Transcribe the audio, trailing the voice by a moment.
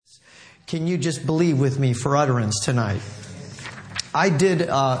Can you just believe with me for utterance tonight? I did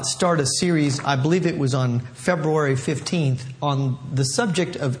start a series, I believe it was on February 15th, on the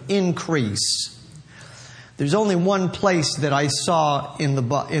subject of increase. There's only one place that I saw in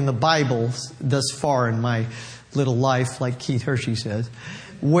the Bible thus far in my little life, like Keith Hershey says,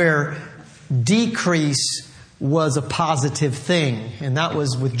 where decrease was a positive thing. And that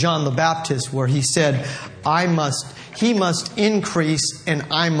was with John the Baptist, where he said, he must increase and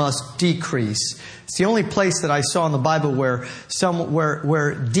I must decrease. It's the only place that I saw in the Bible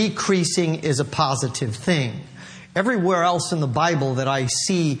where decreasing is a positive thing. Everywhere else in the Bible that I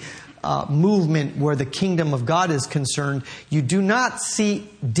see movement where the kingdom of God is concerned, you do not see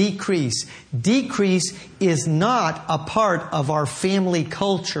decrease. Decrease is not a part of our family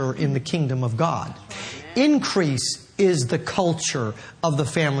culture in the kingdom of God. Increase is the culture of the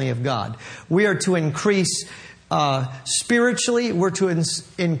family of God. We are to increase spiritually, we're to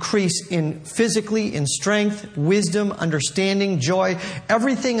increase physically, in strength, wisdom, understanding, joy.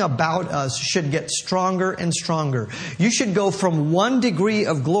 Everything about us should get stronger and stronger. You should go from one degree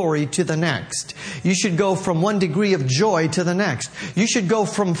of glory to the next. You should go from one degree of joy to the next. You should go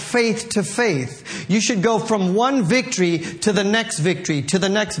from faith to faith. You should go from one victory to the next victory, to the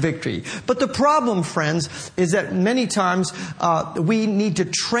next victory. But the problem, friends, is that many times we need to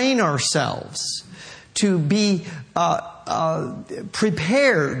train ourselves to be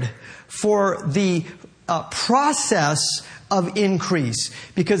prepared for the process of increase.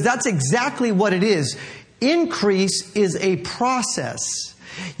 Because that's exactly what it is. Increase is a process.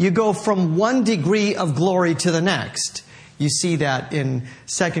 You go from one degree of glory to the next. You see that in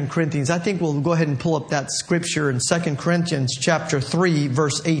 2 Corinthians. I think we'll go ahead and pull up that scripture in 2 Corinthians chapter 3,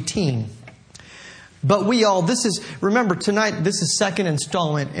 verse 18. But we all, remember tonight, this is second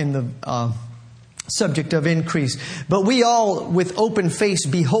installment in the subject of increase. But we all, with open face,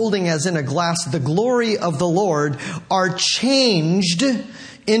 beholding as in a glass the glory of the Lord, are changed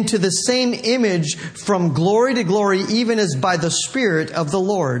into the same image from glory to glory, even as by the Spirit of the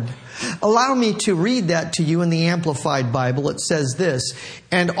Lord. Allow me to read that to you in the Amplified Bible. It says this,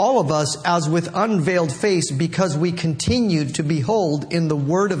 "And all of us, as with unveiled face, because we continue to behold in the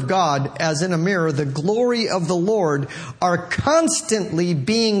Word of God as in a mirror the glory of the Lord, are constantly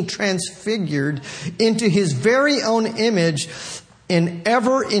being transfigured into His very own image in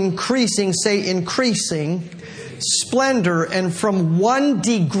ever increasing," say increasing, "splendor, and from one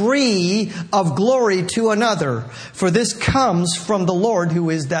degree of glory to another. For this comes from the Lord,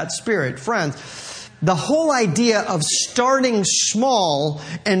 who is that Spirit." Friends, the whole idea of starting small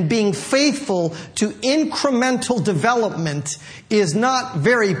and being faithful to incremental development is not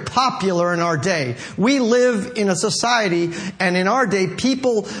very popular in our day. We live in a society, and in our day,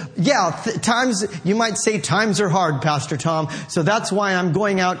 people, times, you might say times are hard, Pastor Tom, so that's why I'm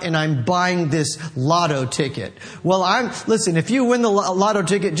going out and I'm buying this lotto ticket. Well, listen, if you win the lotto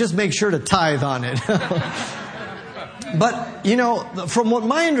ticket, just make sure to tithe on it. But, from what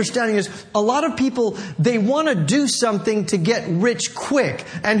my understanding is, a lot of people, they want to do something to get rich quick.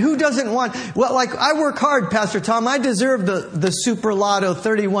 And who doesn't want... Well, like, I work hard, Pastor Tom. I deserve the Super Lotto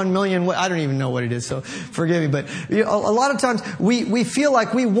 31 million... I don't even know what it is, so forgive me. But a lot of times, we feel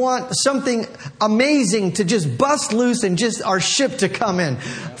like we want something amazing to just bust loose and just our ship to come in.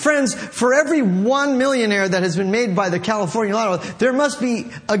 Friends, for every one millionaire that has been made by the California Lotto, there must be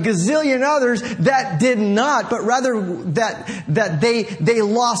a gazillion others that did not, but rather that they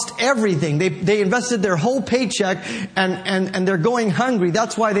lost everything. They invested their whole paycheck and they're going hungry.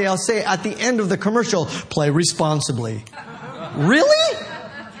 That's why they all say at the end of the commercial, "Play responsibly." Really?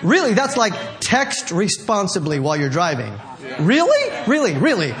 Really? That's like text responsibly while you're driving. Really? Really?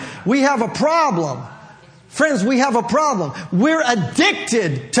 Really? We have a problem. Friends, we have a problem. We're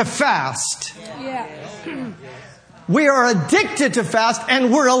addicted to fast. Yeah. We are addicted to fast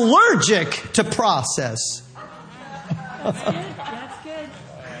and we're allergic to process. That's good.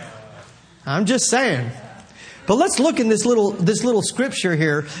 I'm just saying. But let's look in this little scripture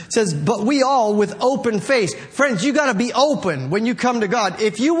here. It says, "But we all with open face." Friends, you got to be open when you come to God.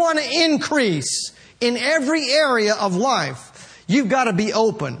 If you want to increase in every area of life, you've got to be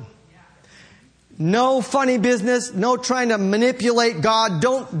open. No funny business. No trying to manipulate God.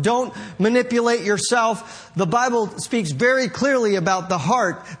 Don't manipulate yourself. The Bible speaks very clearly about the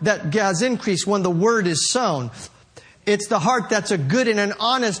heart that has increased when the word is sown. It's the heart that's a good and an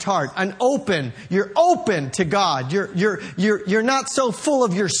honest heart, an open. You're open to God. You're not so full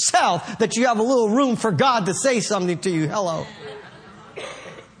of yourself that you have a little room for God to say something to you. Hello.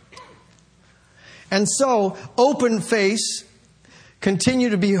 And so, open face,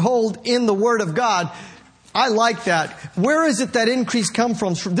 continue to behold in the Word of God. I like that. Where is it that increase comes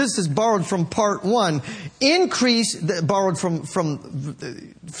from? This is borrowed from part 1. Increase, borrowed from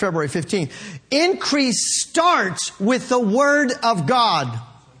February 15th. Increase starts with the Word of God.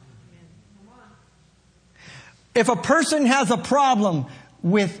 If a person has a problem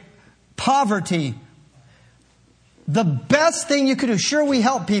with poverty, the best thing you could do, sure we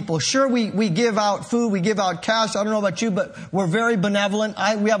help people, sure we give out food, we give out cash. I don't know about you, but we're very benevolent.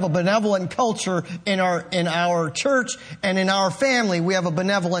 We have a benevolent culture in our church and in our family. We have a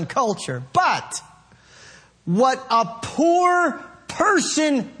benevolent culture. But what a poor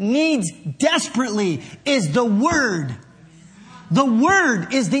person needs desperately is the Word. The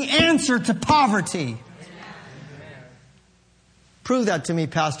Word is the answer to poverty. Prove that to me,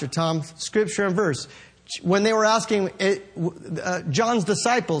 Pastor Tom. Scripture and verse. When they were asking, John's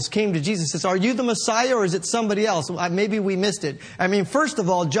disciples came to Jesus and says, are you the Messiah or is it somebody else? Maybe we missed it. I mean, first of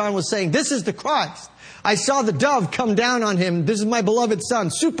all, John was saying, this is the Christ. I saw the dove come down on him. This is my beloved son,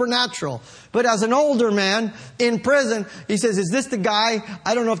 supernatural. But as an older man in prison, he says, is this the guy?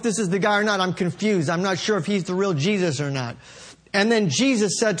 I don't know if this is the guy or not. I'm confused. I'm not sure if he's the real Jesus or not. And then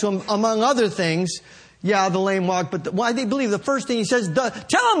Jesus said to him, among other things, yeah, the lame walk, but why they believe? The first thing he says,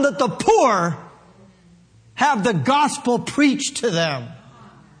 tell them that the poor have the gospel preached to them.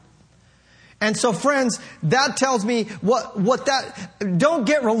 And so, friends, that tells me don't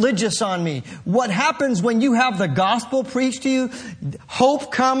get religious on me. What happens when you have the gospel preached to you?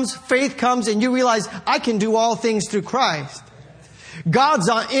 Hope comes, faith comes, and you realize I can do all things through Christ. God's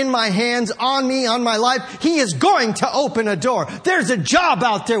in my hands, on me, on my life. He is going to open a door. There's a job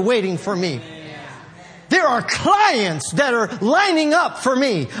out there waiting for me. There are clients that are lining up for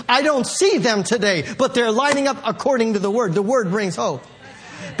me. I don't see them today, but they're lining up according to the Word. The Word brings hope.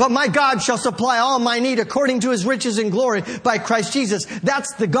 But my God shall supply all my need according to His riches and glory by Christ Jesus.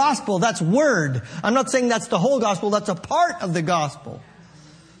 That's the gospel. That's Word. I'm not saying that's the whole gospel. That's a part of the gospel.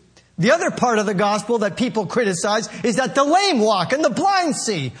 The other part of the gospel that people criticize is that the lame walk and the blind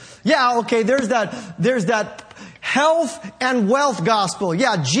see. Yeah, okay, there's that health and wealth gospel.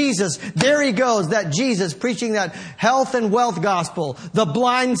 Yeah, Jesus, there he goes, that Jesus preaching that health and wealth gospel. The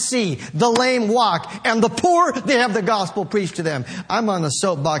blind see, the lame walk, and the poor, they have the gospel preached to them. I'm on the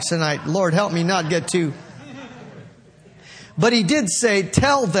soapbox tonight. Lord, help me not get too. But he did say,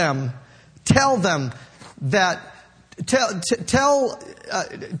 tell them that,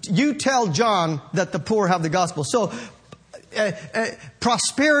 you tell John that the poor have the gospel. So,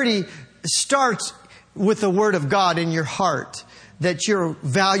 prosperity starts with the Word of God in your heart, that you're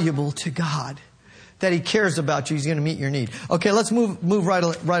valuable to God, that He cares about you. He's going to meet your need. Okay, let's move right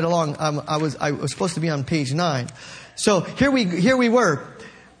along. I was supposed to be on page 9. So here we were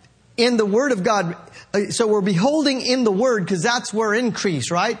in the Word of God. So we're beholding in the Word, because that's where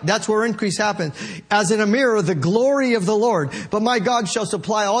increase, right? That's where increase happens. As in a mirror, the glory of the Lord. But my God shall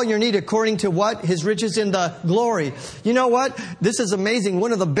supply all your need according to what? His riches in the glory. You know what? This is amazing.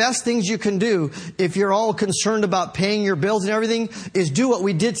 One of the best things you can do if you're all concerned about paying your bills and everything is do what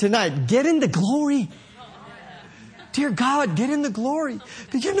we did tonight. Get in the glory. Dear God, get in the glory.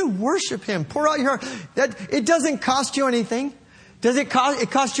 Begin to worship Him. Pour out your heart. It doesn't cost you anything. Does it cost?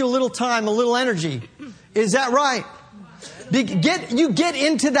 It costs you a little time, a little energy. Is that right? You get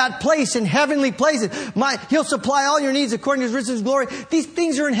into that place in heavenly places. He'll supply all your needs according to His riches and glory. These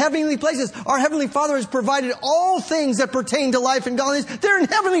things are in heavenly places. Our Heavenly Father has provided all things that pertain to life and godliness. They're in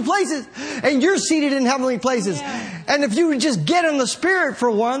heavenly places. And you're seated in heavenly places. Yeah. And if you would just get in the Spirit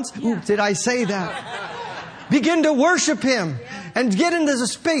for once. Yeah. Ooh, did I say that? Begin to worship Him. And get into the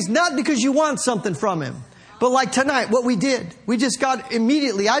space. Not because you want something from Him. But like tonight, what we did, we just got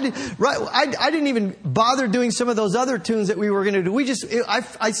immediately. I didn't even bother doing some of those other tunes that we were going to do.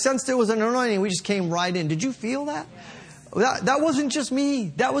 I sensed it was an anointing. We just came right in. Did you feel that? That wasn't just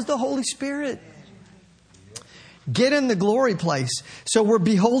me. That was the Holy Spirit. Get in the glory place. So we're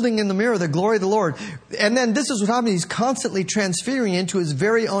beholding in the mirror the glory of the Lord. And then this is what happens. He's constantly transfiguring into His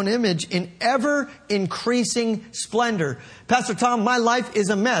very own image in ever increasing splendor. Pastor Tom, my life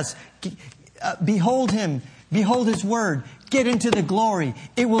is a mess. Behold Him. Behold His Word. Get into the glory.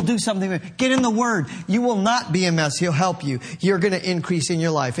 It will do something. Get in the Word. You will not be a mess. He'll help you. You're going to increase in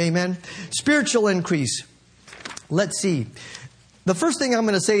your life. Amen. Spiritual increase. Let's see. The first thing I'm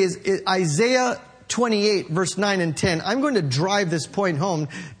going to say is Isaiah 28, verse 9 and 10. I'm going to drive this point home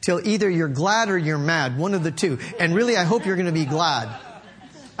till either you're glad or you're mad. One of the two. And really, I hope you're going to be glad.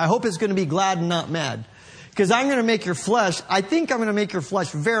 I hope it's going to be glad and not mad. Because I'm going to make your flesh, I think I'm going to make your flesh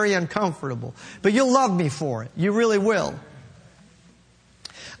very uncomfortable. But you'll love me for it. You really will.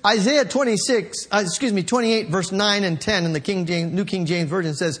 Isaiah 28 verse 9 and 10 in the New King James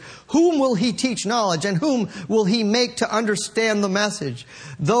Version says, "Whom will he teach knowledge, and whom will he make to understand the message?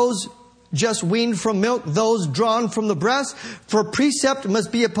 Those just weaned from milk, those drawn from the breast. For precept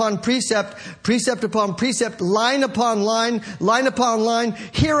must be upon precept, precept upon precept, line upon line, line upon line.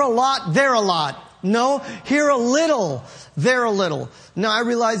 Here a lot, there a lot. No, here a little, there a little." Now, I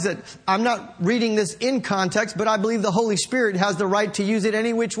realize that I'm not reading this in context, but I believe the Holy Spirit has the right to use it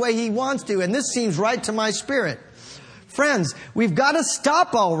any which way He wants to. And this seems right to my spirit. Friends, we've got to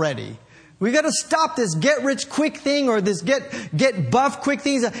stop already. We got to stop this get rich quick thing or this get buff quick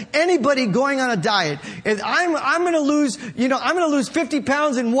things. Anybody going on a diet, I'm going to lose, I'm going to lose 50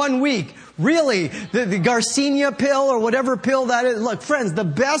 pounds in 1 week. Really, the Garcinia pill or whatever pill that is. Look, friends, the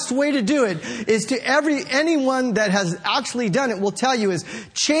best way to do it is to anyone that has actually done it will tell you is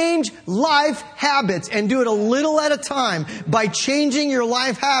change life habits and do it a little at a time by changing your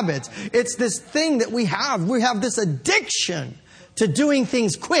life habits. It's this thing that we have. We have this addiction to doing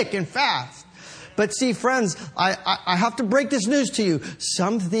things quick and fast. But see, friends, I have to break this news to you.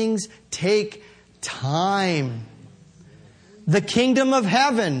 Some things take time. The kingdom of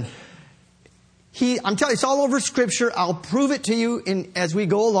heaven. I'm telling you, it's all over Scripture. I'll prove it to you as we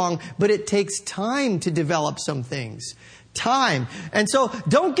go along. But it takes time to develop some things. Time. And so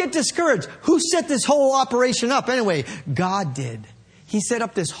don't get discouraged. Who set this whole operation up anyway? God did. He set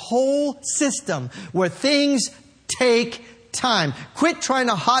up this whole system where things take time. Quit trying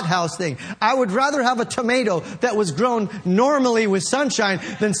to hothouse thing. I would rather have a tomato that was grown normally with sunshine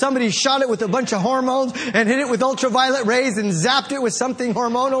than somebody shot it with a bunch of hormones and hit it with ultraviolet rays and zapped it with something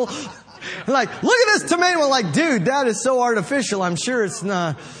hormonal. Like, look at this tomato. I'm like, dude, that is so artificial. I'm sure it's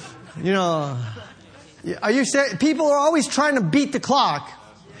not, Are you saying people are always trying to beat the clock?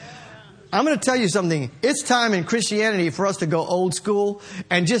 I'm going to tell you something. It's time in Christianity for us to go old school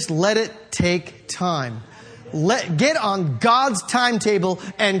and just let it take time. Get on God's timetable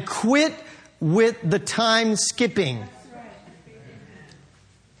and quit with the time skipping.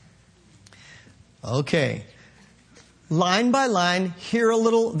 Okay. Line by line, here a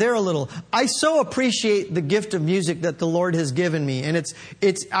little, there a little. I so appreciate the gift of music that the Lord has given me. And it's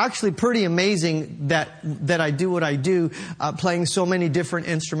actually pretty amazing that I do what I do, playing so many different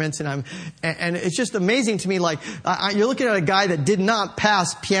instruments. And it's just amazing to me, like, you're looking at a guy that did not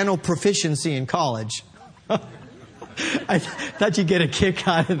pass piano proficiency in college. I thought you'd get a kick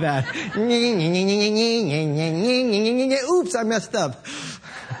out of that. Oops, I messed up.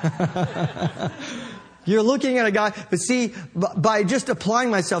 You're looking at a guy, but see, by just applying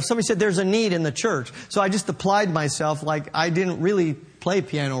myself, somebody said there's a need in the church. So I just applied myself, like I didn't really play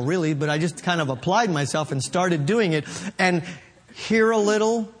piano really, but I just kind of applied myself and started doing it. And here a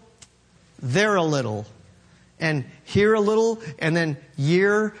little, there a little. And here a little, and then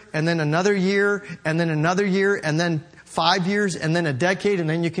year, and then another year, and then another year, and then 5 years, and then a decade, and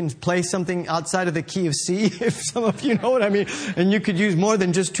then you can play something outside of the key of C, if some of you know what I mean. And you could use more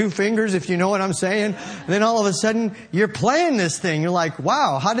than just 2 fingers, if you know what I'm saying. And then all of a sudden, you're playing this thing. You're like,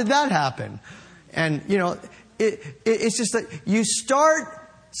 wow, how did that happen? And, it's just that you start,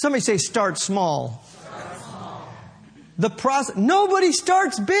 somebody say start small. Start small. The process, nobody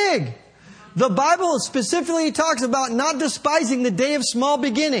starts big. The Bible specifically talks about not despising the day of small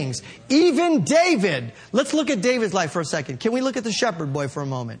beginnings. Even David. Let's look at David's life for a second. Can we look at the shepherd boy for a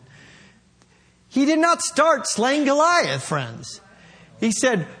moment? He did not start slaying Goliath, friends. He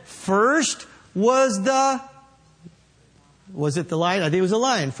said, first was it the lion? I think it was the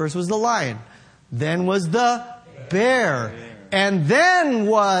lion. First was the lion. Then was the bear. And then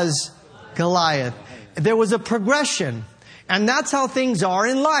was Goliath. There was a progression. And that's how things are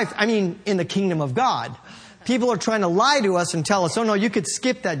in life. I mean, in the kingdom of God. People are trying to lie to us and tell us, oh no, you could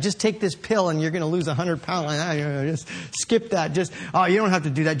skip that. Just take this pill and you're going to lose 100 pounds. Just skip that. You don't have to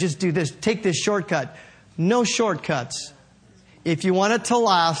do that. Just do this. Take this shortcut. No shortcuts. If you want it to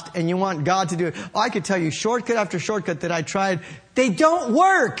last and you want God to do it. I could tell you shortcut after shortcut that I tried. They don't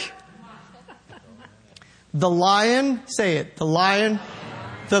work. The lion, say it. The lion,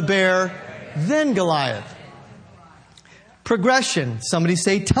 the bear, then Goliath. Progression. Somebody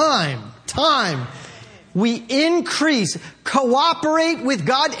say time. Time. We increase. Cooperate with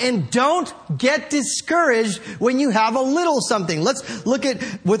God and don't get discouraged when you have a little something. Let's look at,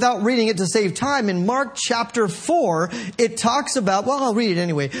 without reading it to save time, in Mark chapter 4, it talks about, well, I'll read it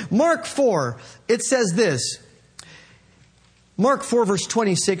anyway. Mark 4, it says this. Mark 4 verse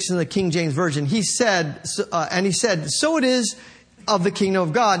 26 in the King James Version. He said, so it is of the kingdom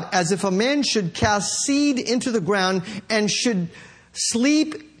of God, as if a man should cast seed into the ground and should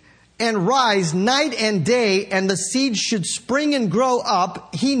sleep and rise night and day, and the seed should spring and grow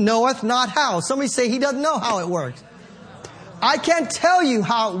up, he knoweth not how. Somebody say he doesn't know how it works. I can't tell you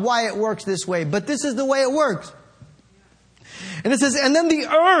why it works this way, but this is the way it works. And it says, and then the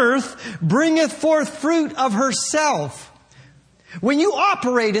earth bringeth forth fruit of herself. When you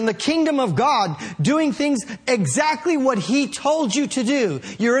operate in the kingdom of God, doing things exactly what He told you to do,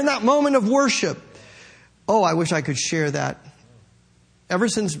 you're in that moment of worship. Oh, I wish I could share that. Ever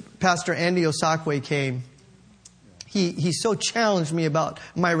since Pastor Andy Osakwe came, he so challenged me about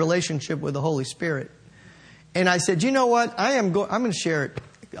my relationship with the Holy Spirit. And I said, you know what? I'm going to share it.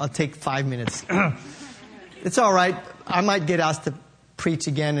 I'll take 5 minutes. It's all right. I might get asked to preach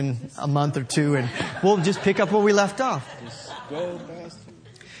again in a month or two, and we'll just pick up where we left off.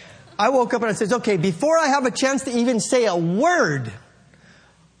 I woke up and I said, okay, before I have a chance to even say a word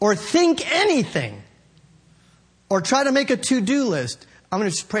or think anything or try to make a to-do list, I'm going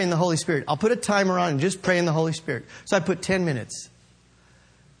to just pray in the Holy Spirit. I'll put a timer on and just pray in the Holy Spirit. So I put 10 minutes.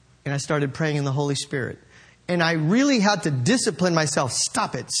 And I started praying in the Holy Spirit. And I really had to discipline myself.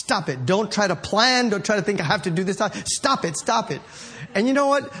 Stop it. Stop it. Don't try to plan. Don't try to think I have to do this. Stop it. Stop it. And you know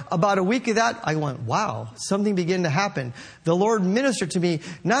what? About a week of that, I went, wow, something began to happen. The Lord ministered to me.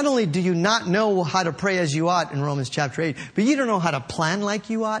 Not only do you not know how to pray as you ought in Romans chapter 8, but you don't know how to plan like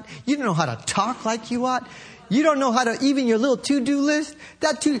you ought. You don't know how to talk like you ought. You don't know how to, even your little to-do list,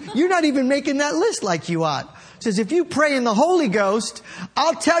 you're not even making that list like you ought. It says, if you pray in the Holy Ghost,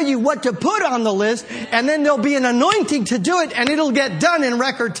 I'll tell you what to put on the list, and then there'll be an anointing to do it, and it'll get done in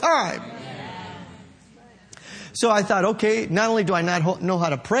record time. So I thought, okay, not only do I not know how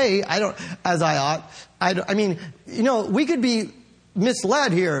to pray, as I ought, I mean, you know, we could be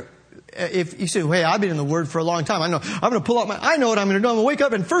misled here. If you say, hey, I've been in the Word for a long time. I know, I'm going to pull out I know what I'm going to do. I'm going to wake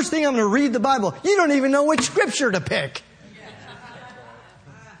up and first thing I'm going to read the Bible. You don't even know which scripture to pick.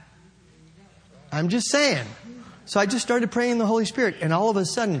 I'm just saying. So I just started praying in the Holy Spirit, and all of a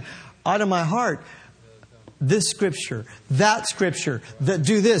sudden, out of my heart, this scripture, that scripture,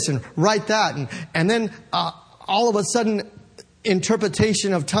 do this and write that. And then all of a sudden,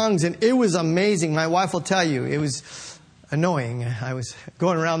 interpretation of tongues. And it was amazing. My wife will tell you, it was annoying. I was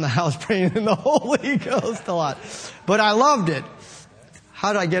going around the house praying in the Holy Ghost a lot. But I loved it.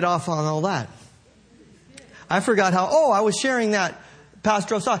 How did I get off on all that? I forgot I was sharing that,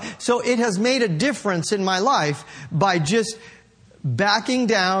 Pastor Osaka. So it has made a difference in my life by just backing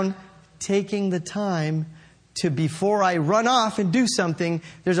down, taking the time to, before I run off and do something,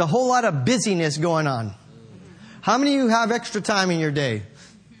 there's a whole lot of busyness going on. How many of you have extra time in your day?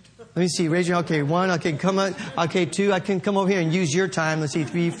 Let me see. Raise your hand. Okay, 1. Okay, come on. Okay, 2. I can come over here and use your time. Let's see.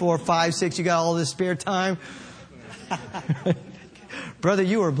 3, 4, 5, 6. You got all this spare time. Brother,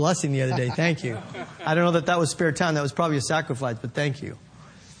 you were a blessing the other day. Thank you. I don't know that was spare time. That was probably a sacrifice, but thank you.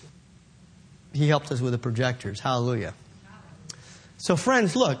 He helped us with the projectors. Hallelujah. So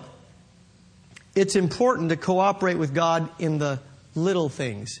friends, look. It's important to cooperate with God in the little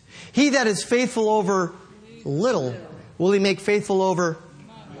things. He that is faithful over little, will He make faithful over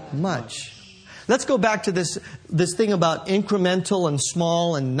much. Let's go back to this thing about incremental and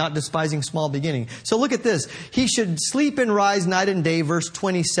small and not despising small beginning. So look at this. He should sleep and rise night and day, verse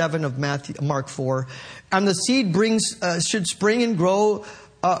 27 of Mark 4. And the seed should spring and grow,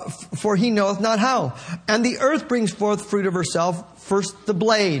 for he knoweth not how. And the earth brings forth fruit of herself. First the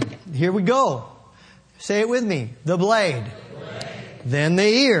blade. Here we go. Say it with me. The blade. Then the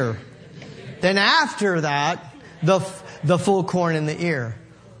ear. Then after that, the full corn in the ear.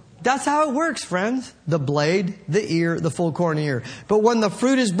 That's how it works, friends. The blade, the ear, the full corn in the ear. But when the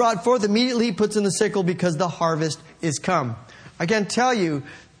fruit is brought forth, immediately he puts in the sickle because the harvest is come. I can tell you,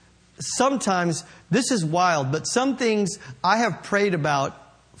 sometimes, this is wild, but some things I have prayed about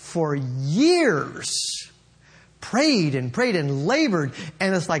for years. Prayed and labored,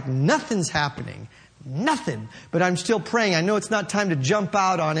 and it's like nothing's happening. Nothing. But I'm still praying. I know it's not time to jump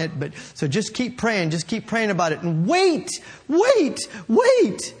out on it, but so just keep praying. Just keep praying about it. And wait.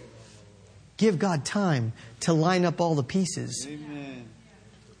 Give God time to line up all the pieces. Amen.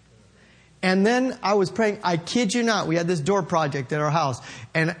 And then I was praying, I kid you not, we had this door project at our house.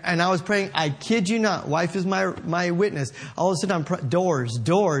 And I was praying, I kid you not, wife is my witness. All of a sudden I'm praying, doors.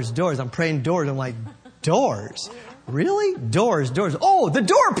 I'm praying doors. I'm like, doors? Really? Doors. Oh, the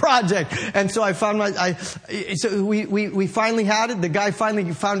door project. And so I found so we finally had it. The guy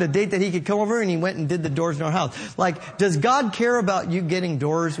finally found a date that he could come over, and he went and did the doors in our house. Like, does God care about you getting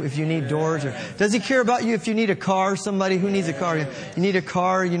doors if you need doors? Or does He care about you if you need a car? Somebody who needs a car. You need a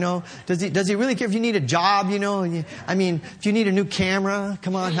car, you know. Does He really care if you need a job, you know? I mean, if you need a new camera,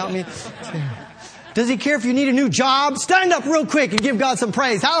 come on, help me. Does He care if you need a new job? Stand up real quick and give God some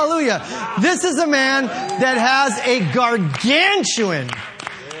praise. Hallelujah. This is a man that has a gargantuan,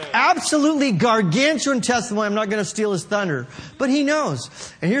 absolutely gargantuan testimony. I'm not going to steal his thunder, but he knows.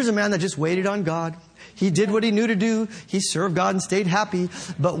 And here's a man that just waited on God. He did what he knew to do. He served God and stayed happy,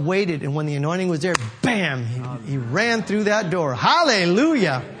 but waited. And when the anointing was there, bam, he ran through that door.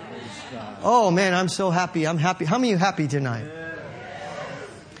 Hallelujah. Oh man, I'm so happy. I'm happy. How many of you happy tonight?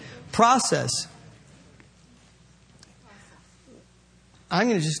 Process. I'm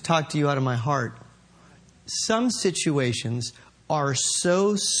going to just talk to you out of my heart. Some situations are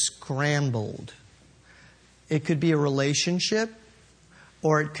so scrambled. It could be a relationship,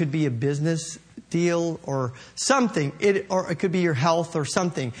 or it could be a business deal, or something. Or it could be your health or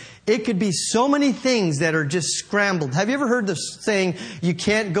something. It could be so many things that are just scrambled. Have you ever heard the saying, you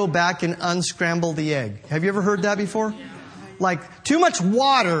can't go back and unscramble the egg? Have you ever heard that before? Like too much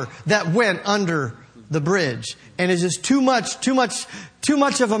water that went under the bridge, and it's just too much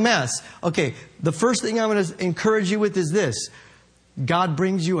of a mess. Okay, the first thing I'm going to encourage you with is this. God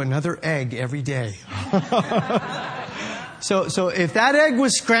brings you another egg every day. So if that egg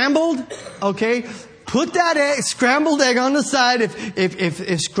was scrambled, okay, put that scrambled egg on the side.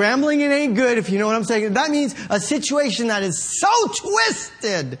 If scrambling it ain't good, if you know what I'm saying, that means a situation that is so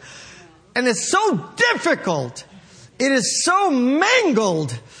twisted and it's so difficult. It is so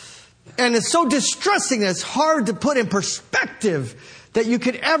mangled. And it's so distressing that it's hard to put in perspective that you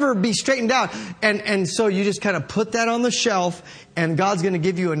could ever be straightened out. And so you just kind of put that on the shelf, and God's going to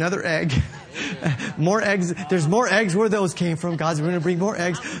give you another egg. More eggs. There's more eggs where those came from. God's going to bring more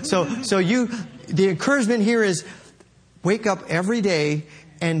eggs. So the encouragement here is wake up every day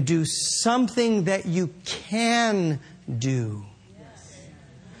and do something that you can do.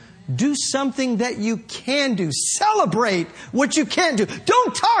 Do something that you can do. Celebrate what you can do.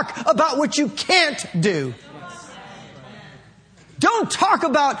 Don't talk about what you can't do. Don't talk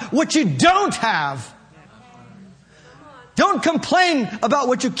about what you don't have. Don't complain about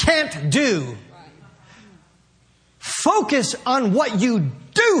what you can't do. Focus on what you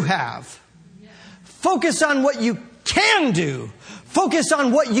do have. Focus on what you can do. Focus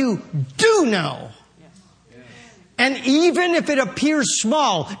on what you do know. And even if it appears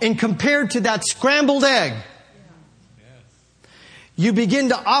small and compared to that scrambled egg, you begin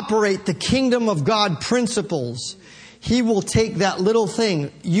to operate the kingdom of God principles. He will take that little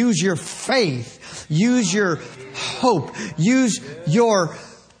thing, use your faith, use your hope, use your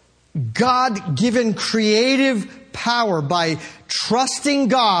God-given creative power by trusting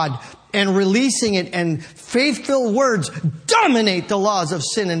God and releasing it, and faith-filled words dominate the laws of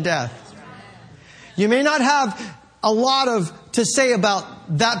sin and death. You may not have a lot to say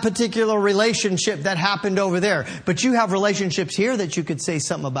about that particular relationship that happened over there, but you have relationships here that you could say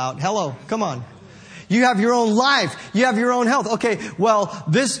something about. Hello, come on. You have your own life. You have your own health. Okay, well,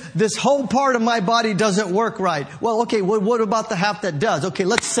 this whole part of my body doesn't work right. Well, okay, what about the half that does? Okay,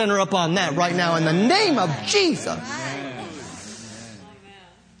 let's center up on that right now in the name of Jesus.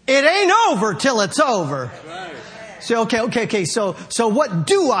 It ain't over till it's over. So, okay. So what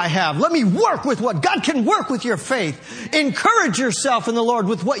do I have? Let me work with what God can work with your faith. Encourage yourself in the Lord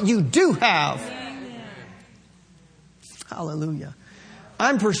with what you do have. Hallelujah.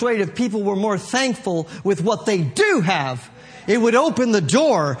 I'm persuaded if people were more thankful with what they do have, it would open the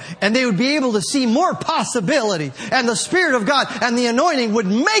door and they would be able to see more possibility. And the Spirit of God and the anointing would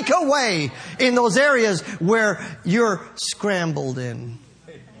make a way in those areas where you're scrambled in.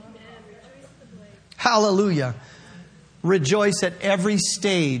 Hallelujah. Rejoice at every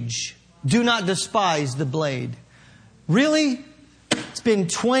stage. Do not despise the blade. Really? It's been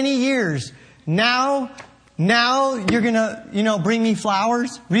 20 years. Now you're going to, bring me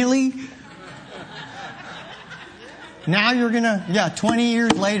flowers? Really? Now you're going to, 20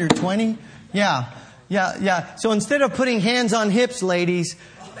 years later, 20? Yeah. So instead of putting hands on hips, ladies,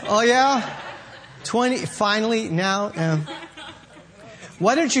 20, finally, now.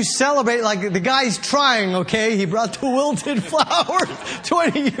 Why don't you celebrate like the guy's trying, okay? He brought the wilted flowers.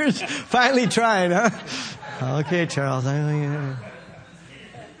 20 years, finally trying, huh? Okay, Charles.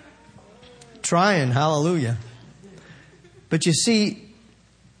 Trying, hallelujah. But you see,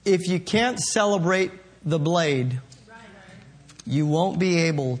 if you can't celebrate the blade, you won't be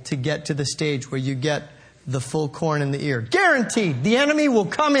able to get to the stage where you get the full corn in the ear. Guaranteed, the enemy will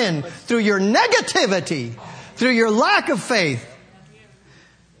come in through your negativity, through your lack of faith.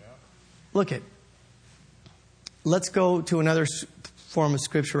 Look it. Let's go to another form of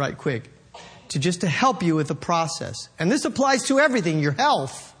scripture right quick to help you with the process. And this applies to everything, your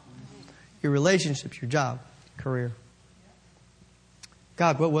health, your relationships, your job, career.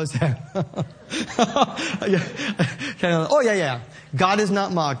 God, what was that? Oh, yeah. God is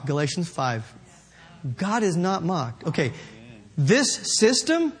not mocked. Galatians 5. God is not mocked. Okay. This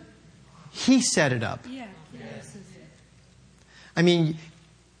system, He set it up. I mean,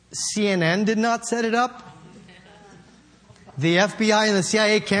 CNN did not set it up. The FBI and the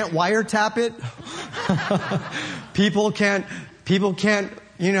CIA can't wiretap it. People can't,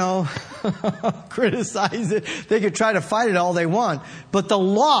 criticize it. They could try to fight it all they want. But the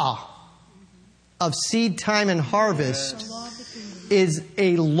law of seed time and harvest is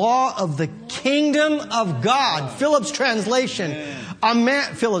a law of the kingdom of God. Phillips' translation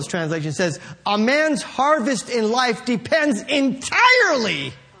says, a man's harvest in life depends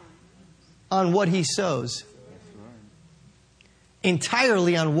entirely on what he sows.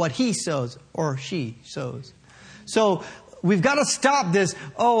 Entirely on what he sows or she sows. So we've got to stop this.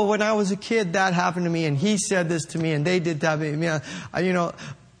 Oh, when I was a kid, that happened to me, and he said this to me, and they did that to me.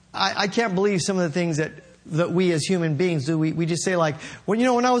 I can't believe some of the things that we as human beings do. We just say like, when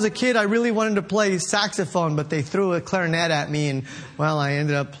I was a kid, I really wanted to play saxophone, but they threw a clarinet at me, and I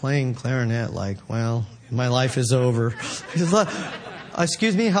ended up playing clarinet. My life is over.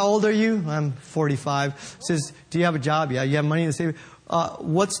 Excuse me, how old are you? I'm 45. Says, do you have a job? Yeah. You have money to save?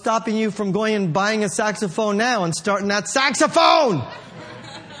 What's stopping you from going and buying a saxophone now and starting that saxophone?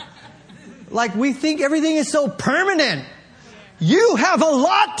 We think everything is so permanent. You have a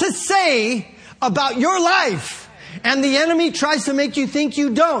lot to say about your life. And the enemy tries to make you think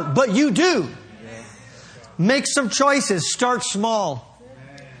you don't, but you do. Make some choices. Start small.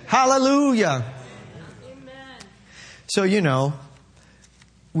 Hallelujah. So,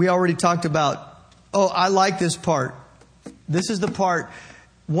 we already talked about, I like this part. This is the part.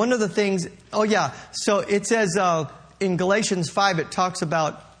 One of the things, so it says in Galatians 5, it talks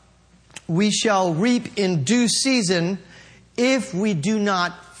about we shall reap in due season if we do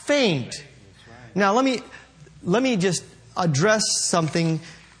not faint. Now, let me just address something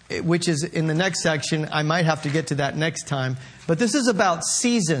which is in the next section. I might have to get to that next time. But this is about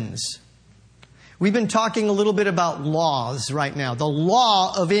seasons. We've been talking a little bit about laws right now. The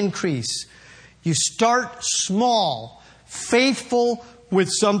law of increase. You start small, faithful with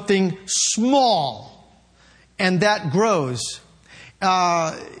something small, and that grows.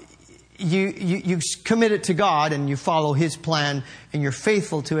 You commit it to God and you follow His plan and you're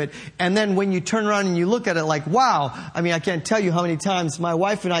faithful to it. And then when you turn around and you look at it like, wow, I can't tell you how many times my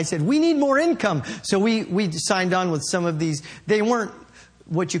wife and I said, we need more income. So we signed on with some of these. They weren't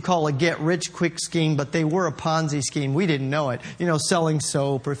what you call a get-rich-quick scheme, but they were a Ponzi scheme. We didn't know it. Selling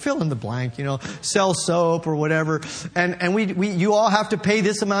soap or fill in the blank, sell soap or whatever. And you all have to pay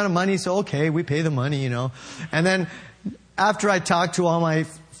this amount of money. So, okay, we pay the money, And then after I talked to all my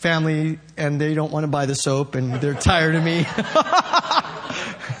family and they don't want to buy the soap and they're tired of me.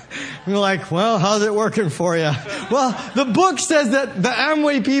 We're like, well, how's it working for you? Well, the book says that the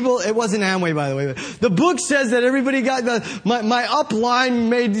Amway people, it wasn't Amway, by the way, but the book says that everybody got my upline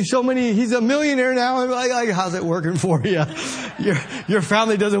made so many, he's a millionaire now. I'm like, how's it working for you? Your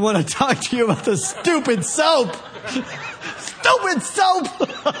family doesn't want to talk to you about the stupid soap. Stupid soap!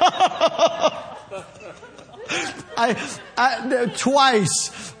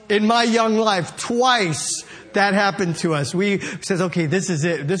 Twice in my young life, that happened to us. We says, okay, this is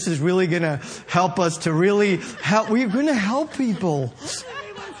it. This is really going to help us to really help. We're going to help people.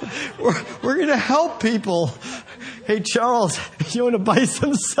 We're going to help people. Hey, Charles, you want to buy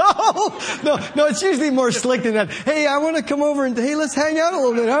some soap? No, it's usually more slick than that. Hey, I want to come over and, hey, let's hang out a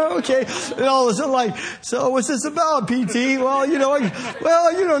little bit. Oh, okay. And all of a sudden, so what's this about, PT? Well,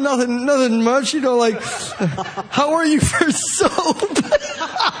 nothing much. How are you for soap?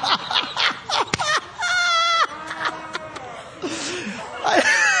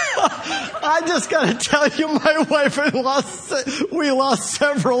 I just got to tell you, my wife and we lost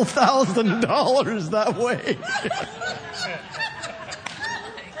several $1,000s that way.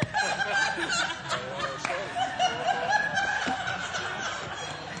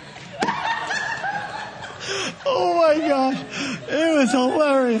 Oh my gosh, it was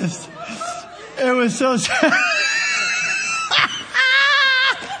hilarious. It was so sad.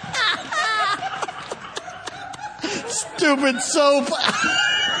 Stupid soap.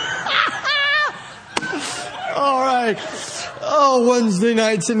 All right. Oh, Wednesday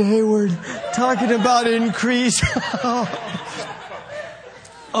nights in Hayward, talking about increase.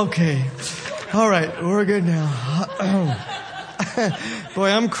 Okay. All right. We're good now. Boy,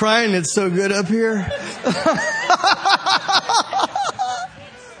 I'm crying. It's so good up here.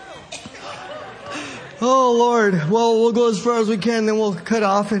 Oh, Lord. Well, we'll go as far as we can, then we'll cut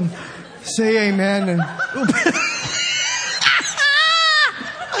off and say amen. And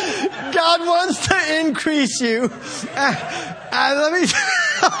increase you. And let me...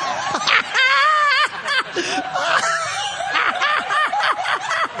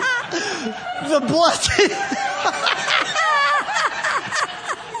 The blessing...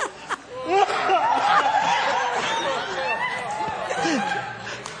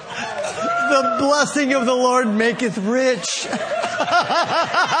 The blessing of the Lord maketh rich.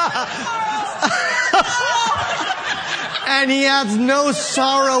 And He adds no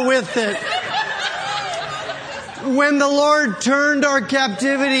sorrow with it. When the Lord turned our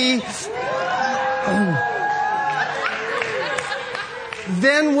captivity,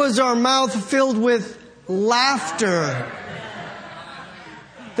 then was our mouth filled with laughter.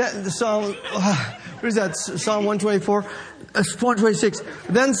 That the song, what is that? Psalm 124? 126.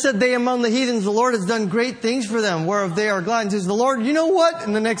 Then said they among the heathens, the Lord has done great things for them, whereof they are glad. And says the Lord, you know what?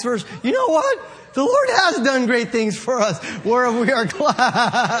 In the next verse, you know what? The Lord has done great things for us, whereof we are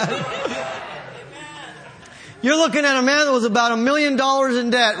glad. You're looking at a man that was about $1 million in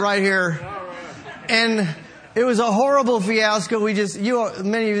debt right here. And it was a horrible fiasco.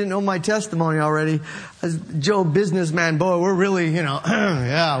 Many of you know my testimony already. As Joe, businessman, boy, we're really,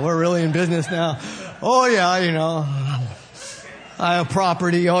 yeah, we're really in business now. Oh yeah, I have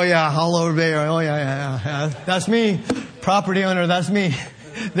property. Oh yeah, all over there. Oh yeah. That's me. Property owner, that's me.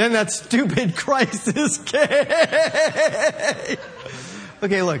 Then that stupid crisis came.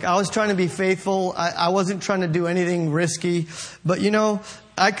 Okay, look, I was trying to be faithful. I wasn't trying to do anything risky. But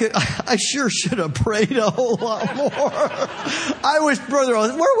I sure should have prayed a whole lot more. Where was Brother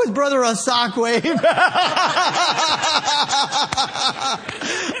Osakwe?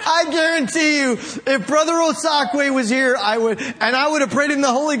 I guarantee you, if Brother Osakwe was here, I would have prayed in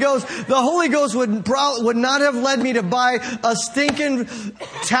the Holy Ghost. The Holy Ghost would not have led me to buy a stinking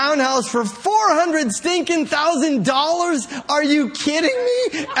townhouse for $400,000. Are you kidding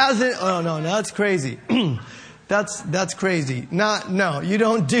me? Oh no, that's crazy. That's crazy. No, you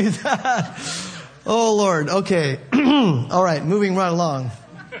don't do that. Oh Lord. Okay. All right. Moving right along.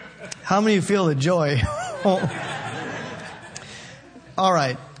 How many of you feel the joy? All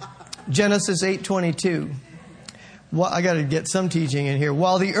right. Genesis 8:22. Well, I got to get some teaching in here.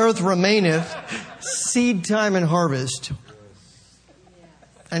 While the earth remaineth, seed time and harvest,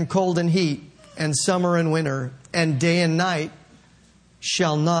 and cold and heat, and summer and winter, and day and night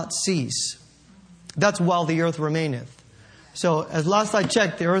shall not cease. That's while the earth remaineth. So, as last I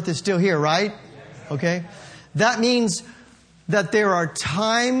checked, the earth is still here, right? Okay. That means that there are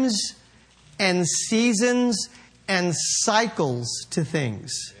times and seasons and cycles to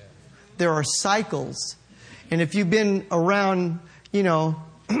things. There are cycles. And if you've been around,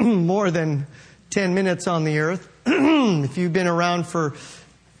 more than 10 minutes on the earth, if you've been around for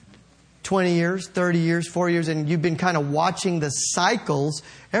 20 years, 30 years, 4 years, and you've been kind of watching the cycles,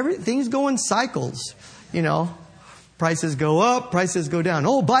 everything's going cycles, Prices go up, prices go down.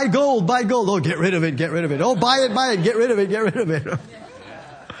 Oh, buy gold. Oh, get rid of it. Oh, buy it, get rid of it.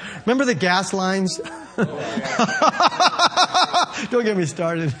 Remember the gas lines? Don't get me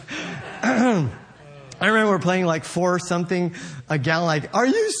started. I remember we're playing like 4 something a gallon. Like, are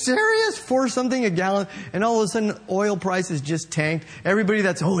you serious? 4 something a gallon? And all of a sudden, oil prices just tanked. Everybody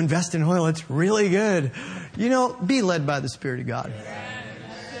that's, invest in oil. It's really good. Be led by the Spirit of God.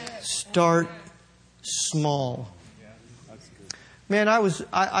 Start small. Man, I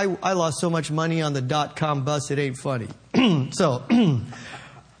lost so much money on the .com bus, it ain't funny. So,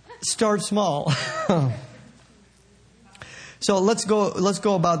 start small. So let's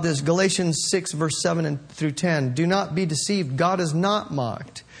go about this. Galatians 6 verse 7 through 10. Do not be deceived. God is not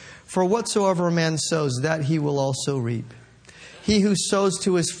mocked. For whatsoever a man sows, that he will also reap. He who sows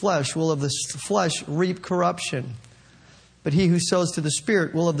to his flesh will of the flesh reap corruption. But he who sows to the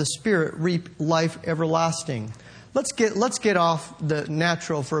Spirit will of the Spirit reap life everlasting. Let's get off the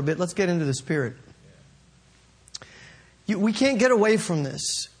natural for a bit. Let's get into the Spirit. We can't get away from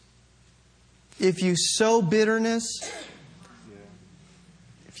this. If you sow bitterness,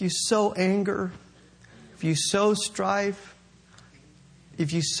 if you sow anger, if you sow strife,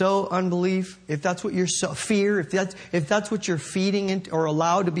 if you sow unbelief, if that's what you're fear, if that's what you're feeding into, or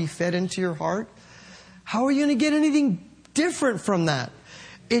allowed to be fed into your heart, how are you going to get anything different from that?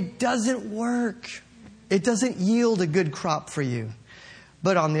 It doesn't work. It doesn't yield a good crop for you.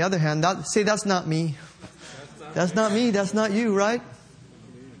 But on the other hand, that's not me. That's not me. That's not you, right?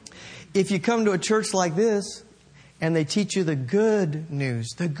 If you come to a church like this and they teach you the good news,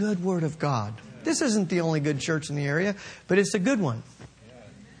 the good Word of God. This isn't the only good church in the area, but it's a good one.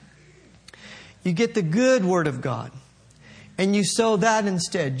 You get the good Word of God and you sow that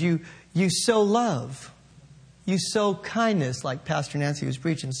instead. You sow love. You sow kindness like Pastor Nancy was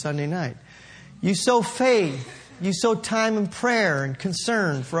preaching Sunday night. You sow faith. You sow time in prayer and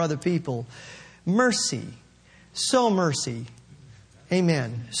concern for other people. Mercy. Sow mercy.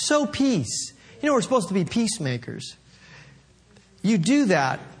 Amen. Sow peace. You know, we're supposed to be peacemakers. You do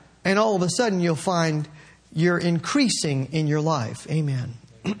that, and all of a sudden you'll find you're increasing in your life. Amen.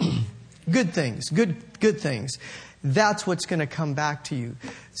 Good things. Good things. That's what's going to come back to you.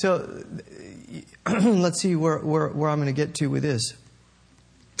 So let's see where I'm going to get to with this.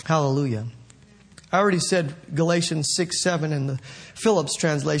 Hallelujah. I already said Galatians 6:7 in the Phillips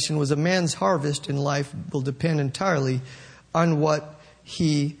translation was a man's harvest in life will depend entirely on what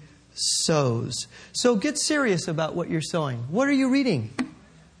he sows. So get serious about what you're sowing. What are you reading?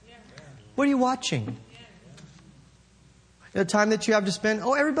 What are you watching? The time that you have to spend.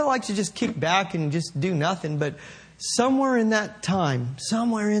 Oh, everybody likes to just kick back and just do nothing. But somewhere in that time,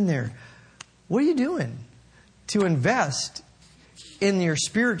 somewhere in there, what are you doing to invest in your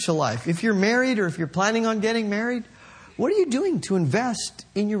spiritual life? If you're married or if you're planning on getting married, what are you doing to invest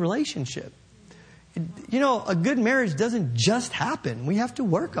in your relationship? You know, a good marriage doesn't just happen. We have to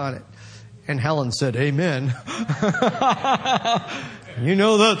work on it. And Helen said, amen. You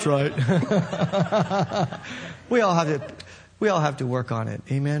know that's right. We all have to work on it.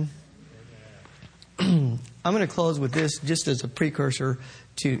 Amen. I'm going to close with this just as a precursor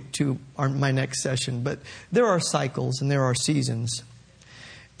to my next session. But there are cycles and there are seasons.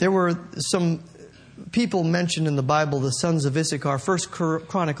 There were some people mentioned in the Bible, the sons of Issachar. 1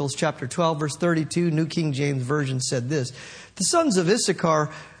 Chronicles chapter 12, verse 32, New King James Version said this. The sons of Issachar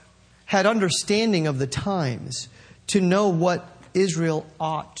had understanding of the times to know what Israel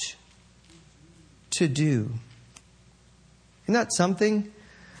ought to do. Isn't that something?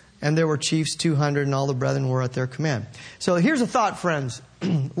 And there were chiefs 200 and all the brethren were at their command. So here's a thought, friends.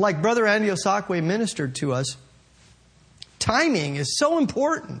 Like Brother Andy Osakwe ministered to us, timing is so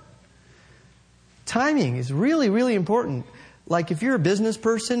important. Timing is really, really important. Like if you're a business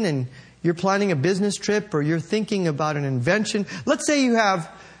person and you're planning a business trip or you're thinking about an invention. Let's say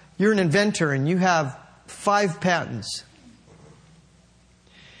you're an inventor and you have 5 patents.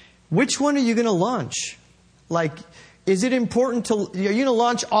 Which one are you going to launch? Like, is it important are you going to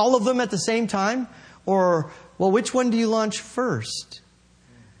launch all of them at the same time? Or, well, which one do you launch first?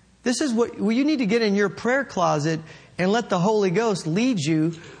 This is what you need to get in your prayer closet and let the Holy Ghost lead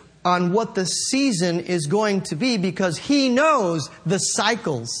you on what the season is going to be, because He knows the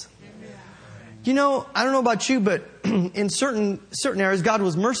cycles. You know, I don't know about you, but in certain areas, God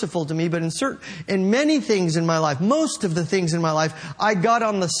was merciful to me. But in many things in my life, most of the things in my life, I got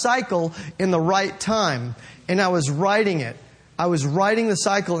on the cycle in the right time, and I was riding it. I was riding the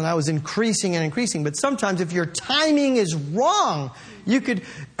cycle, and I was increasing and increasing. But sometimes, if your timing is wrong, you could.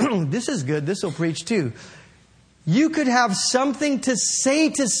 This is good. This will preach too. You could have something to say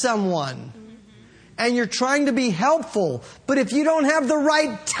to someone, and you're trying to be helpful. But if you don't have the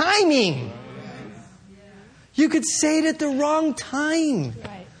right timing, you could say it at the wrong time.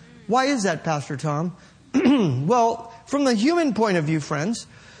 Right. Why is that, Pastor Tom? Well, from the human point of view, friends,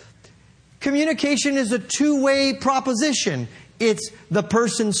 communication is a two-way proposition. It's the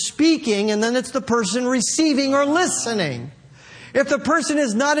person speaking, and then it's the person receiving or listening. If the person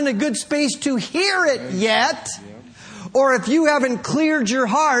is not in a good space to hear it yet, or if you haven't cleared your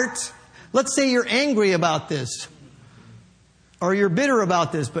heart, let's say you're angry about this, or you're bitter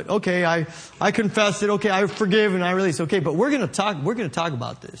about this, but okay, I confess it, okay, I forgive and I release, okay, but we're going to talk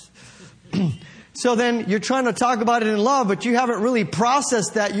about this. So then you're trying to talk about it in love, but you haven't really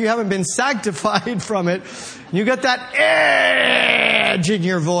processed that, you haven't been sanctified from it. You got that edge in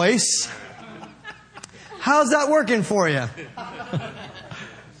your voice. How's that working for you?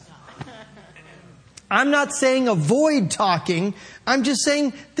 I'm not saying avoid talking. I'm just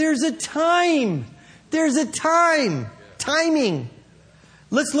saying there's a time. There's a time. Timing.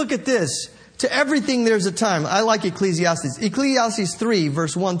 Let's look at this. To everything there's a time. I like Ecclesiastes. Ecclesiastes 3,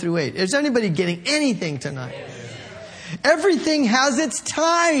 verse 1 through 8. Is anybody getting anything tonight? Everything has its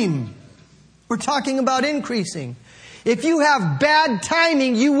time. We're talking about increasing. If you have bad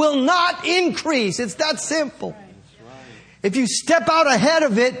timing, you will not increase. It's that simple. If you step out ahead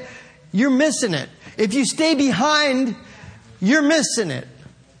of it, you're missing it. If you stay behind, you're missing it.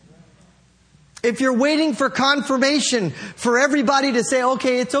 If you're waiting for confirmation for everybody to say,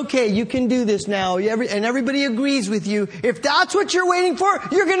 okay, it's okay, you can do this now, and everybody agrees with you, if that's what you're waiting for,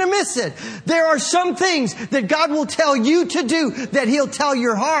 you're going to miss it. There are some things that God will tell you to do that He'll tell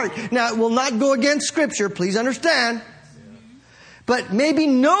your heart. Now, it will not go against Scripture, please understand. But maybe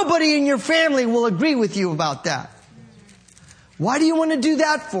nobody in your family will agree with you about that. Why do you want to do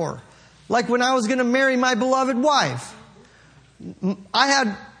that for? Like when I was going to marry my beloved wife, I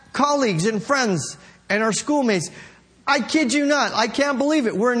had colleagues and friends and our schoolmates. I kid you not. I can't believe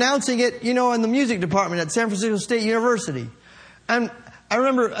it. We're announcing it, in the music department at San Francisco State University. And I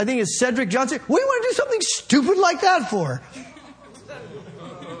remember, I think it's Cedric Johnson. What do you want to do something stupid like that for?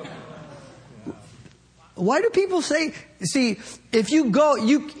 Why do people say, see, if you go,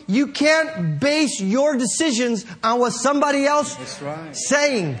 you can't base your decisions on what somebody else is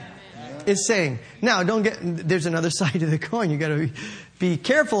saying. Now, there's another side to the coin. You got to be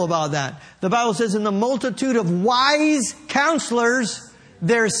careful about that. The Bible says in the multitude of wise counselors,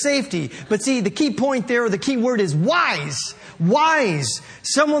 there's safety. But see, the key point there, or the key word is wise. Wise.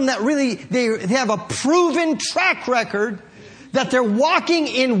 Someone that really, they have a proven track record that they're walking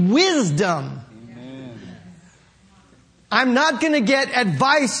in wisdom. I'm not going to get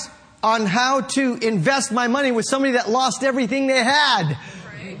advice on how to invest my money with somebody that lost everything they had.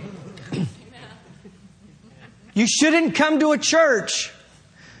 You shouldn't come to a church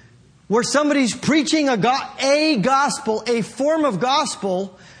where somebody's preaching a gospel, a form of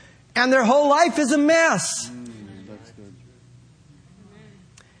gospel, and their whole life is a mess.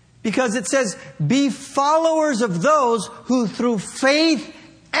 Because it says, be followers of those who through faith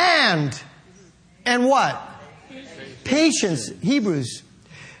and what? Patience. Hebrews.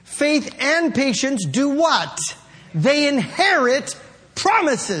 Faith and patience do what? They inherit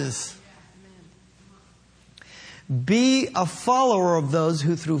promises. Be a follower of those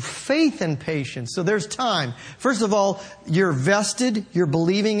who through faith and patience. So there's time. First of all, you're vested. You're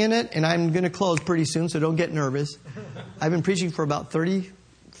believing in it. And I'm going to close pretty soon, so don't get nervous. I've been preaching for about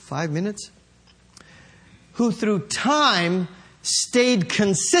 35 minutes. Who through time stayed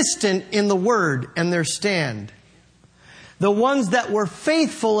consistent in the word and their stand. The ones that were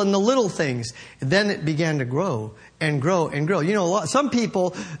faithful in the little things. Then it began to grow and grow and grow. Some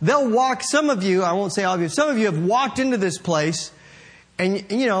people, they'll walk, some of you, I won't say all of you, some of you have walked into this place and,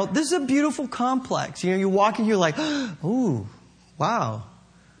 this is a beautiful complex. You walk in, you're like, ooh, wow.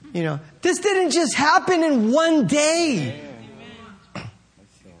 This didn't just happen in one day.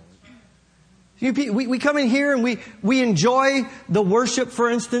 We come in here and we enjoy the worship, for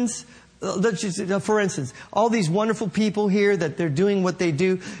instance. For instance, all these wonderful people here that they're doing what they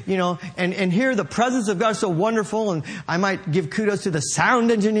do, and here the presence of God is so wonderful. And I might give kudos to the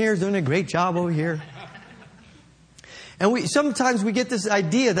sound engineers doing a great job over here. And sometimes we get this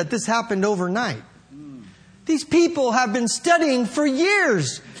idea that this happened overnight. These people have been studying for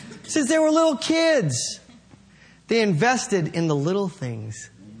years, since they were little kids. They invested in the little things.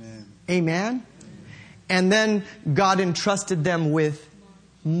 Amen? And then God entrusted them with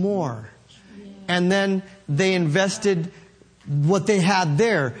more. And then they invested what they had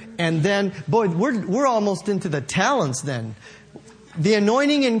there. And then, boy, we're almost into the talents then. The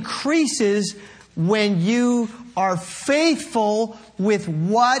anointing increases when you are faithful with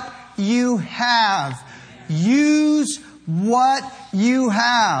what you have. Use what you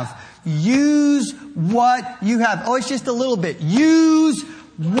have. Use what you have. Oh, it's just a little bit. Use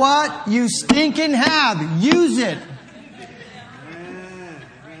what you stinking have. Use it.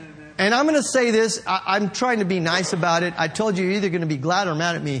 And I'm going to say this. I'm trying to be nice about it. I told you you're either going to be glad or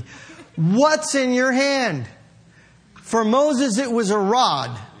mad at me. What's in your hand? For Moses, it was a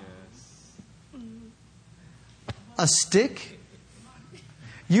rod. A stick?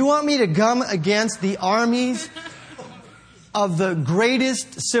 You want me to come against the armies of the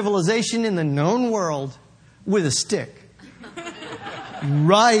greatest civilization in the known world with a stick?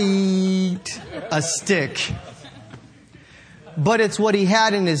 Right. A stick. But it's what he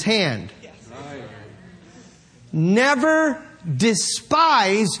had in his hand. Never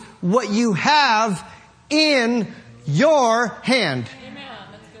despise what you have in your hand.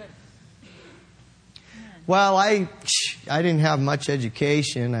 Well, I didn't have much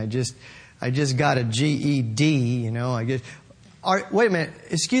education. I just got a GED, wait a minute.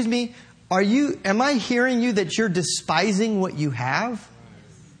 Excuse me. Am I hearing you that you're despising what you have?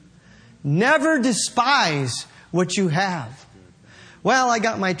 Never despise what you have. Well, I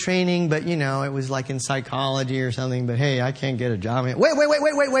got my training, but it was like in psychology or something, but hey, I can't get a job.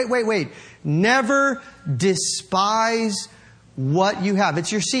 Wait. Never despise what you have.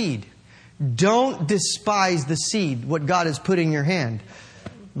 It's your seed. Don't despise the seed, what God has put in your hand.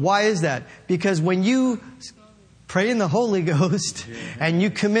 Why is that? Because when you pray in the Holy Ghost and you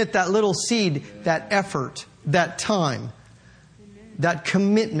commit that little seed, that effort, that time, that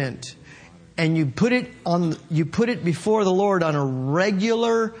commitment, and you put it before the Lord on a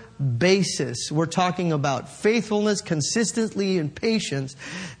regular basis. We're talking about faithfulness, consistency, and patience.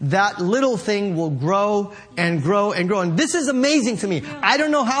 That little thing will grow and grow and grow. And this is amazing to me. I don't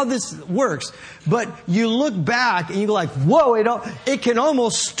know how this works, but you look back and you go like, whoa, it can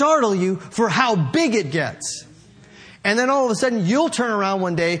almost startle you for how big it gets. And then all of a sudden you'll turn around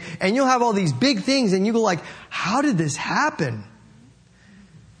one day and you'll have all these big things and you go like, how did this happen?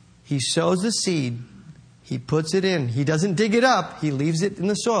 He sows the seed. He puts it in. He doesn't dig it up. He leaves it in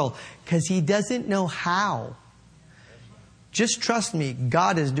the soil because he doesn't know how. Just trust me.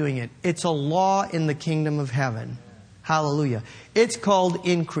 God is doing it. It's a law in the kingdom of heaven. Hallelujah. It's called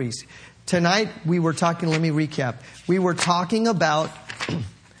increase. Tonight we were talking, let me recap. We were talking about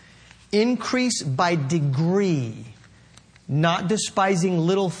increase by degree, not despising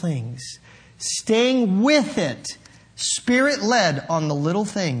little things, staying with it. Spirit-led on the little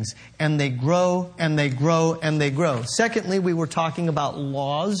things, and they grow and they grow and they grow. Secondly, we were talking about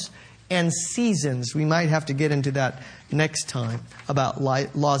laws and seasons. We might have to get into that next time about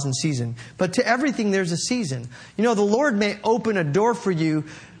laws and season. But to everything, there's a season. You know, the Lord may open a door for you,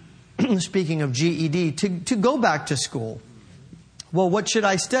 speaking of GED, to go back to school. Well, what should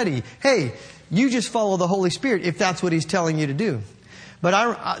I study? Hey, you just follow the Holy Spirit if that's what He's telling you to do.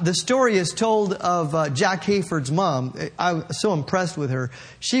 But the story is told of Jack Hayford's mom. I was so impressed with her.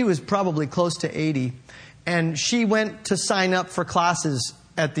 She was probably close to 80. And she went to sign up for classes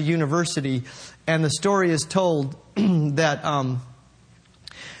at the university. And the story is told that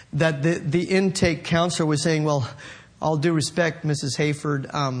the intake counselor was saying, well, all due respect, Mrs.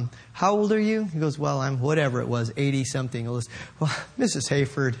 Hayford, how old are you? He goes, well, I'm whatever it was, 80-something. Well, Mrs.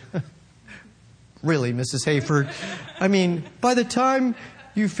 Hayford... Really, Mrs. Hayford. I mean, by the time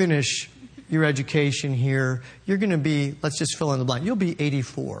you finish your education here, you're going to be, let's just fill in the blank, you'll be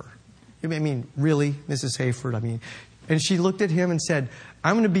 84. I mean, really, Mrs. Hayford? I mean, and she looked at him and said,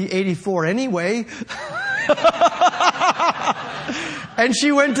 I'm going to be 84 anyway. And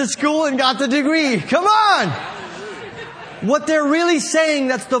she went to school and got the degree. Come on! What they're really saying,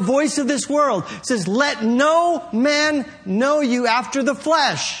 that's the voice of this world. It says, let no man know you after the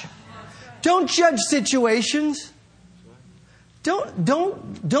flesh. Don't judge situations.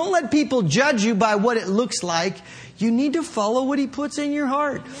 Don't let people judge you by what it looks like. You need to follow what He puts in your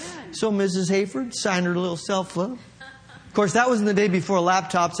heart. So Mrs. Hayford signed her little self up. Of course, that was in the day before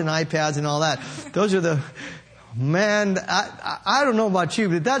laptops and iPads and all that. Those are man, I don't know about you,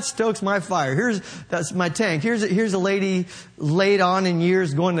 but that stokes my fire. That's my tank. Here's a lady late on in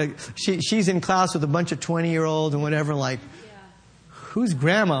years she's in class with a bunch of 20-year-olds and whatever, like, who's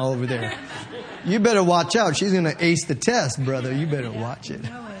grandma over there? You better watch out. She's going to ace the test, brother. You better watch it.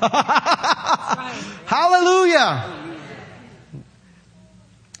 Hallelujah.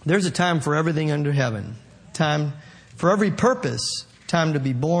 There's a time for everything under heaven. Time for every purpose. Time to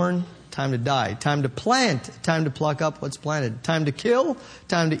be born. Time to die. Time to plant. Time to pluck up what's planted. Time to kill.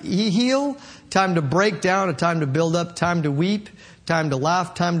 Time to heal. Time to break down. A time to build up. Time to weep. Time to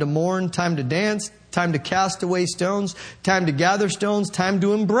laugh. Time to mourn. Time to dance. Time to cast away stones, time to gather stones, time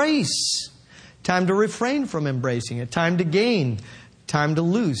to embrace, time to refrain from embracing it, time to gain, time to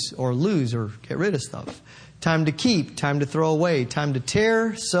lose or get rid of stuff, time to keep, time to throw away, time to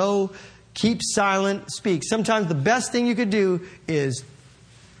tear, sow, keep silent, speak. Sometimes the best thing you could do is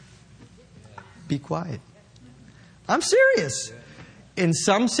be quiet. I'm serious. In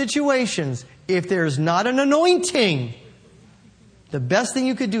some situations, if there's not an anointing, the best thing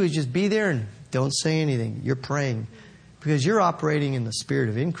you could do is just be there and don't say anything. You're praying because you're operating in the spirit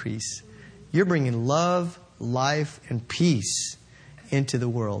of increase. You're bringing love, life, and peace into the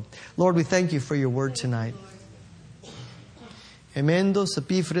world. Lord, we thank you for your word tonight. Paths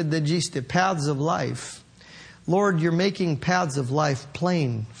of life. Lord, you're making paths of life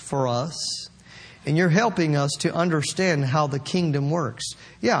plain for us. And you're helping us to understand how the kingdom works.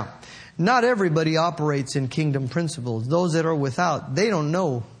 Yeah, not everybody operates in kingdom principles. Those that are without, they don't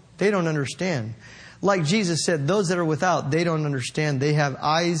know. They don't understand. Like Jesus said, those that are without, they don't understand. They have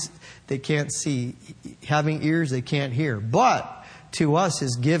eyes they can't see, having ears they can't hear. But to us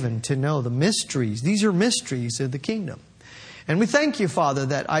is given to know the mysteries. These are mysteries of the kingdom. And we thank you, Father,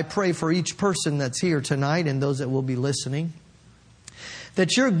 that I pray for each person that's here tonight and those that will be listening,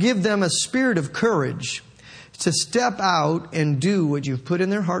 that you'll give them a spirit of courage to step out and do what you've put in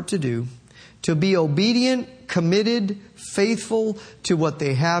their heart to do, to be obedient, committed, faithful to what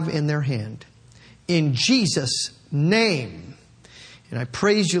they have in their hand. In Jesus' name. And I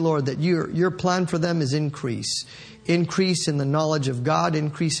praise you, Lord, that your plan for them is increase. increase in the knowledge of God,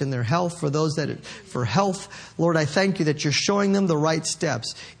 increase in their health. For those for health, Lord, I thank you that you're showing them the right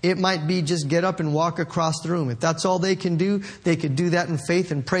steps. It might be just get up and walk across the room. If that's all they can do, they could do that in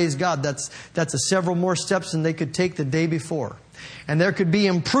faith, and praise God. That's several more steps than they could take the day before. And there could be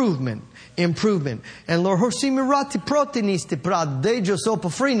improvement. And Lord, and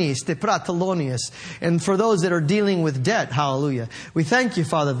for those that are dealing with debt, hallelujah, we thank you,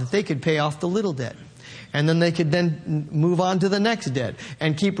 Father, that they could pay off the little debt. And then they could then move on to the next debt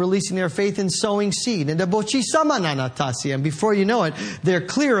and keep releasing their faith in sowing seed. And before you know it, they're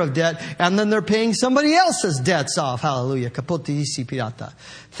clear of debt, and then they're paying somebody else's debts off. Hallelujah.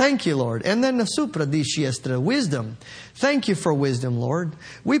 Thank you, Lord. And then wisdom. Thank you for wisdom, Lord.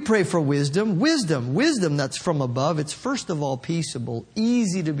 We pray for wisdom. Wisdom that's from above. It's first of all peaceable,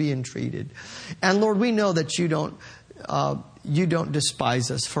 easy to be entreated. And Lord, we know that you don't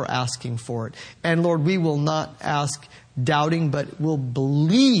despise us for asking for it. And Lord, we will not ask doubting, but we'll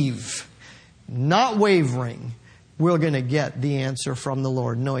believe, not wavering. We're going to get the answer from the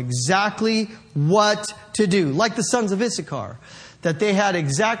Lord. Know exactly what to do. Like the sons of Issachar, that they had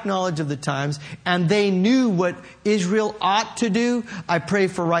exact knowledge of the times and they knew what Israel ought to do. I pray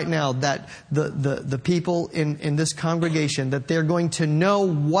for right now that the people in this congregation, that they're going to know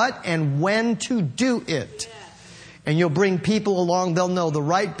what and when to do it. And you'll bring people along. They'll know the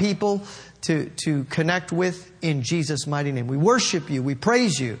right people to connect with in Jesus' mighty name. We worship you. We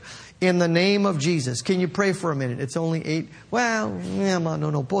praise you in the name of Jesus. Can you pray for a minute? It's only 8. Well, there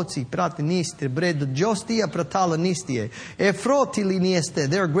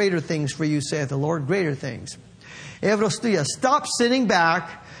are greater things for you, saith the Lord. Greater things. Stop sitting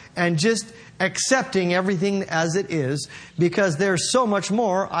back and just accepting everything as it is, because there's so much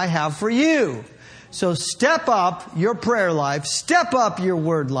more I have for you. So step up your prayer life, step up your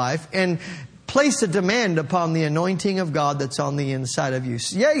word life, and place a demand upon the anointing of God that's on the inside of you.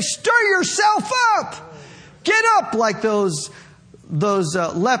 Yea, stir yourself up. Get up like those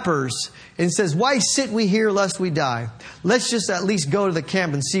lepers. And it says, why sit we here lest we die? Let's just at least go to the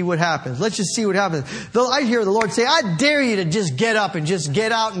camp and see what happens. Let's just see what happens. Though I hear the Lord say, I dare you to just get up and just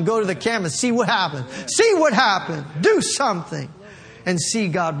get out and go to the camp and see what happens. See what happens. Do something. And see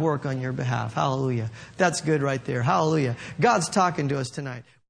God work on your behalf. Hallelujah. That's good right there. Hallelujah. God's talking to us tonight.